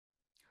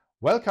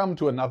Welcome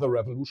to another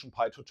Revolution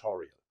Pi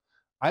tutorial.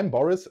 I'm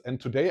Boris,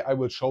 and today I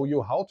will show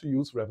you how to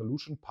use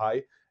Revolution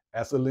Pi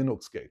as a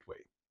Linux gateway.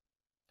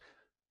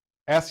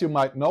 As you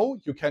might know,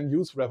 you can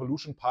use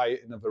Revolution Pi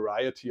in a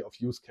variety of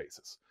use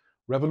cases.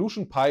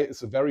 Revolution Pi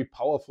is a very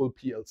powerful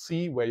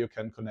PLC where you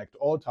can connect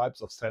all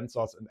types of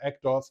sensors and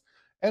actors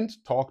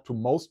and talk to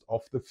most of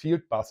the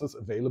field buses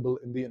available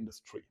in the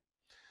industry.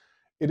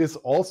 It is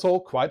also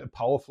quite a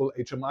powerful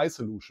HMI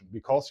solution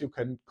because you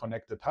can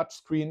connect a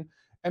touchscreen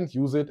and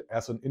use it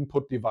as an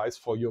input device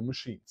for your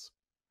machines.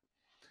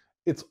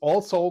 It's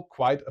also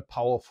quite a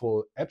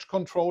powerful edge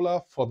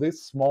controller for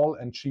this small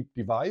and cheap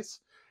device.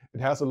 It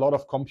has a lot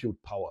of compute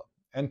power,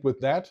 and with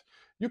that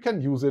you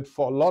can use it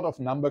for a lot of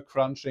number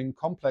crunching,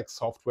 complex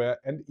software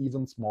and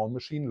even small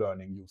machine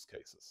learning use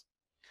cases.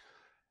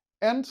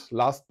 And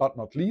last but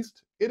not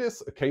least, it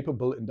is a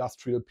capable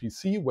industrial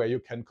PC where you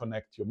can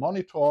connect your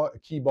monitor, a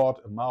keyboard,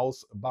 a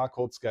mouse, a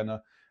barcode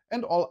scanner,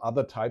 and all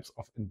other types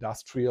of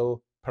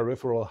industrial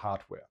peripheral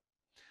hardware.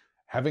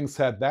 Having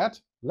said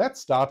that, let's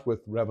start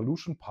with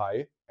Revolution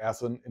Pi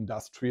as an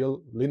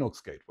industrial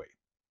Linux gateway.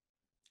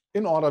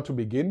 In order to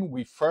begin,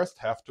 we first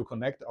have to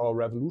connect our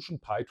Revolution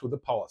Pi to the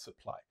power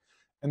supply.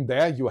 And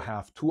there you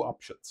have two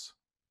options.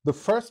 The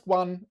first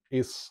one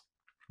is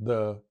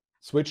the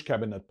switch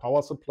cabinet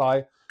power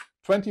supply,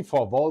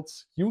 24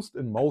 volts, used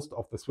in most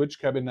of the switch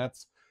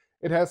cabinets.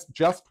 It has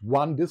just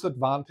one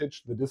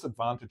disadvantage. The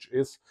disadvantage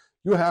is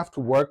you have to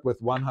work with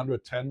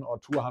 110 or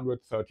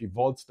 230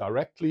 volts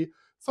directly,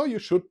 so you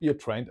should be a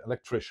trained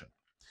electrician.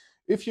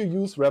 If you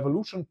use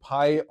Revolution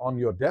Pi on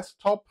your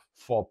desktop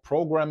for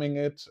programming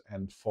it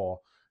and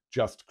for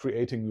just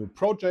creating new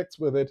projects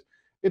with it,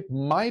 it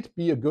might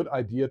be a good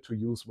idea to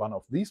use one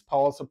of these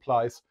power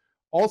supplies.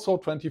 Also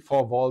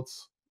 24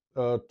 volts,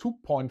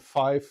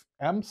 2.5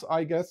 amps,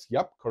 I guess.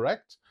 Yep,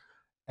 correct.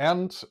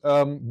 And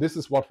this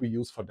is what we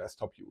use for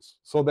desktop use.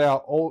 So there are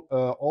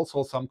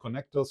also some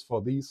connectors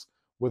for these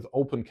with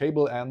open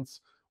cable ends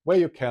where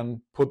you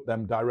can put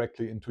them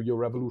directly into your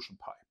Revolution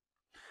Pi.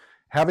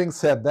 Having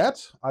said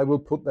that, I will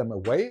put them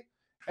away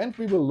and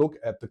we will look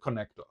at the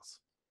connectors.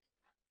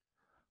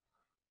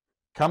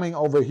 Coming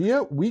over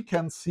here, we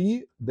can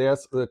see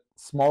there's a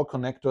small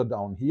connector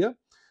down here,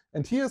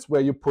 and here's where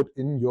you put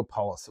in your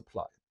power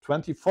supply.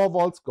 24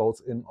 volts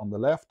goes in on the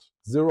left,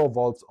 0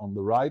 volts on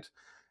the right.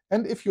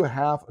 And if you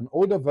have an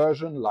older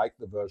version, like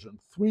the version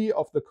 3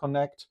 of the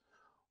Connect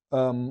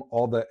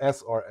or the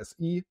S or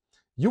SE,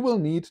 you will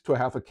need to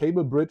have a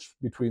cable bridge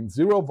between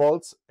 0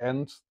 volts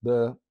and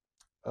the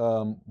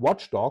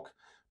watchdog,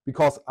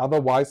 because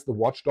otherwise the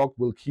watchdog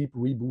will keep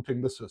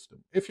rebooting the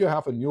system. If you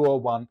have a newer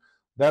one,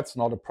 that's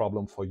not a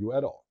problem for you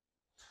at all.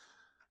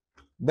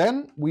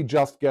 Then we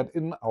just get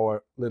in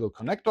our little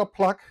connector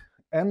plug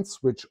and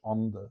switch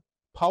on the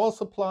power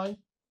supply.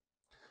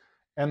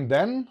 And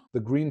then the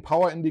green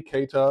power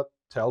indicator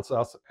tells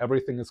us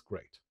everything is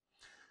great.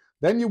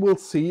 Then you will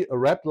see a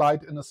red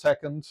light in a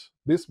second.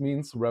 This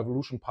means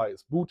Revolution Pi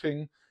is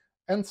booting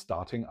and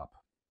starting up.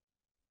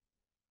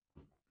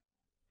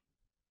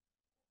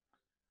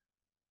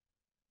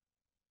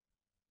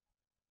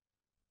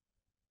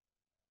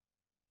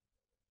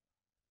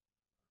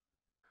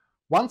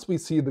 Once we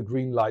see the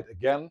green light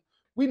again,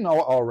 we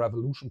know our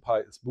Revolution Pi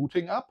is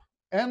booting up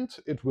and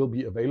it will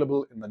be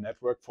available in the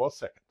network for a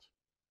second.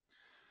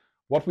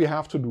 What we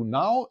have to do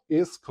now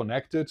is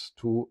connect it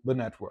to the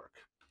network.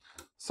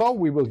 So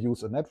we will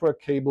use a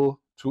network cable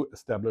to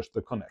establish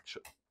the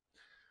connection.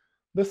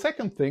 The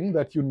second thing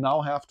that you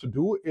now have to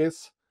do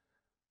is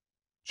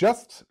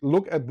just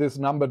look at this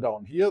number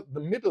down here.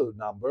 The middle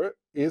number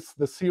is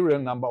the serial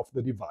number of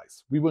the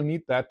device. We will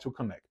need that to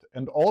connect.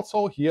 And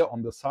also here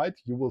on the side,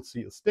 you will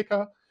see a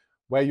sticker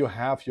where you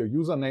have your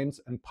usernames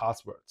and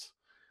passwords.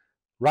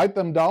 Write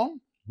them down,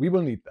 we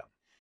will need them.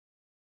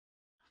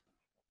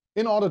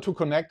 In order to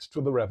connect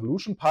to the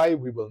Revolution Pi,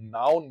 we will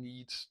now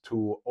need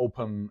to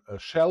open a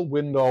shell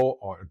window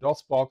or a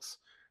DOS box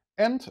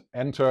and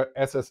enter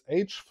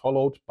SSH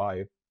followed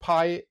by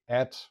pi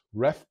at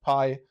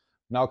RevPi.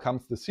 Now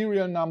comes the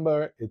serial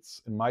number.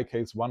 It's in my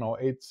case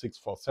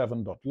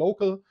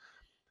 108.647.local.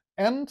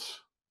 And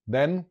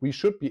then we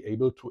should be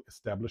able to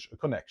establish a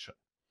connection.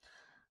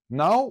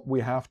 Now we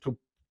have to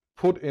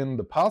put in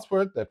the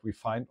password that we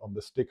find on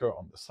the sticker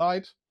on the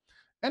side,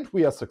 and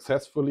we are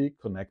successfully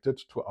connected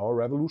to our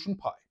Revolution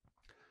Pi.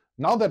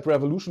 Now that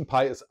Revolution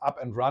Pi is up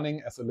and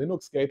running as a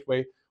Linux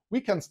gateway, we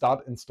can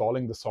start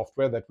installing the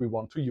software that we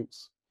want to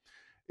use.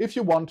 If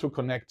you want to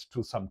connect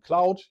to some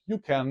cloud, you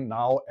can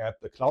now add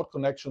the cloud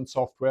connection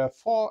software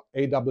for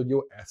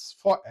AWS,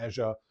 for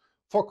Azure,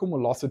 for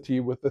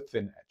Cumulocity with the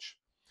thin edge.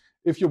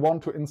 If you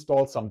want to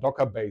install some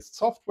Docker-based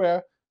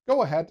software,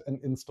 go ahead and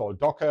install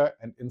Docker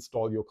and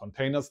install your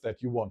containers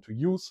that you want to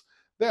use.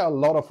 There are a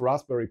lot of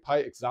Raspberry Pi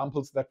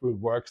examples that will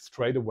work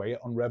straight away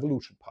on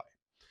Revolution Pi.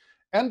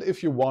 And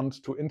if you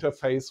want to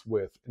interface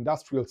with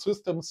industrial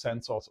systems,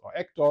 sensors or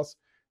actors,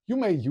 you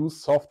may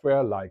use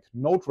software like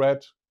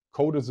NodeRed,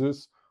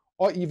 Codesys,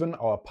 or even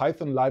our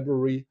Python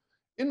library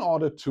in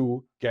order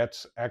to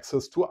get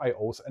access to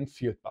I/Os and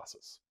field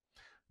buses.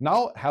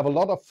 Now have a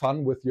lot of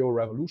fun with your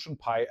Revolution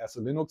Pi as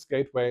a Linux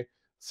gateway.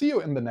 See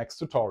you in the next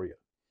tutorial.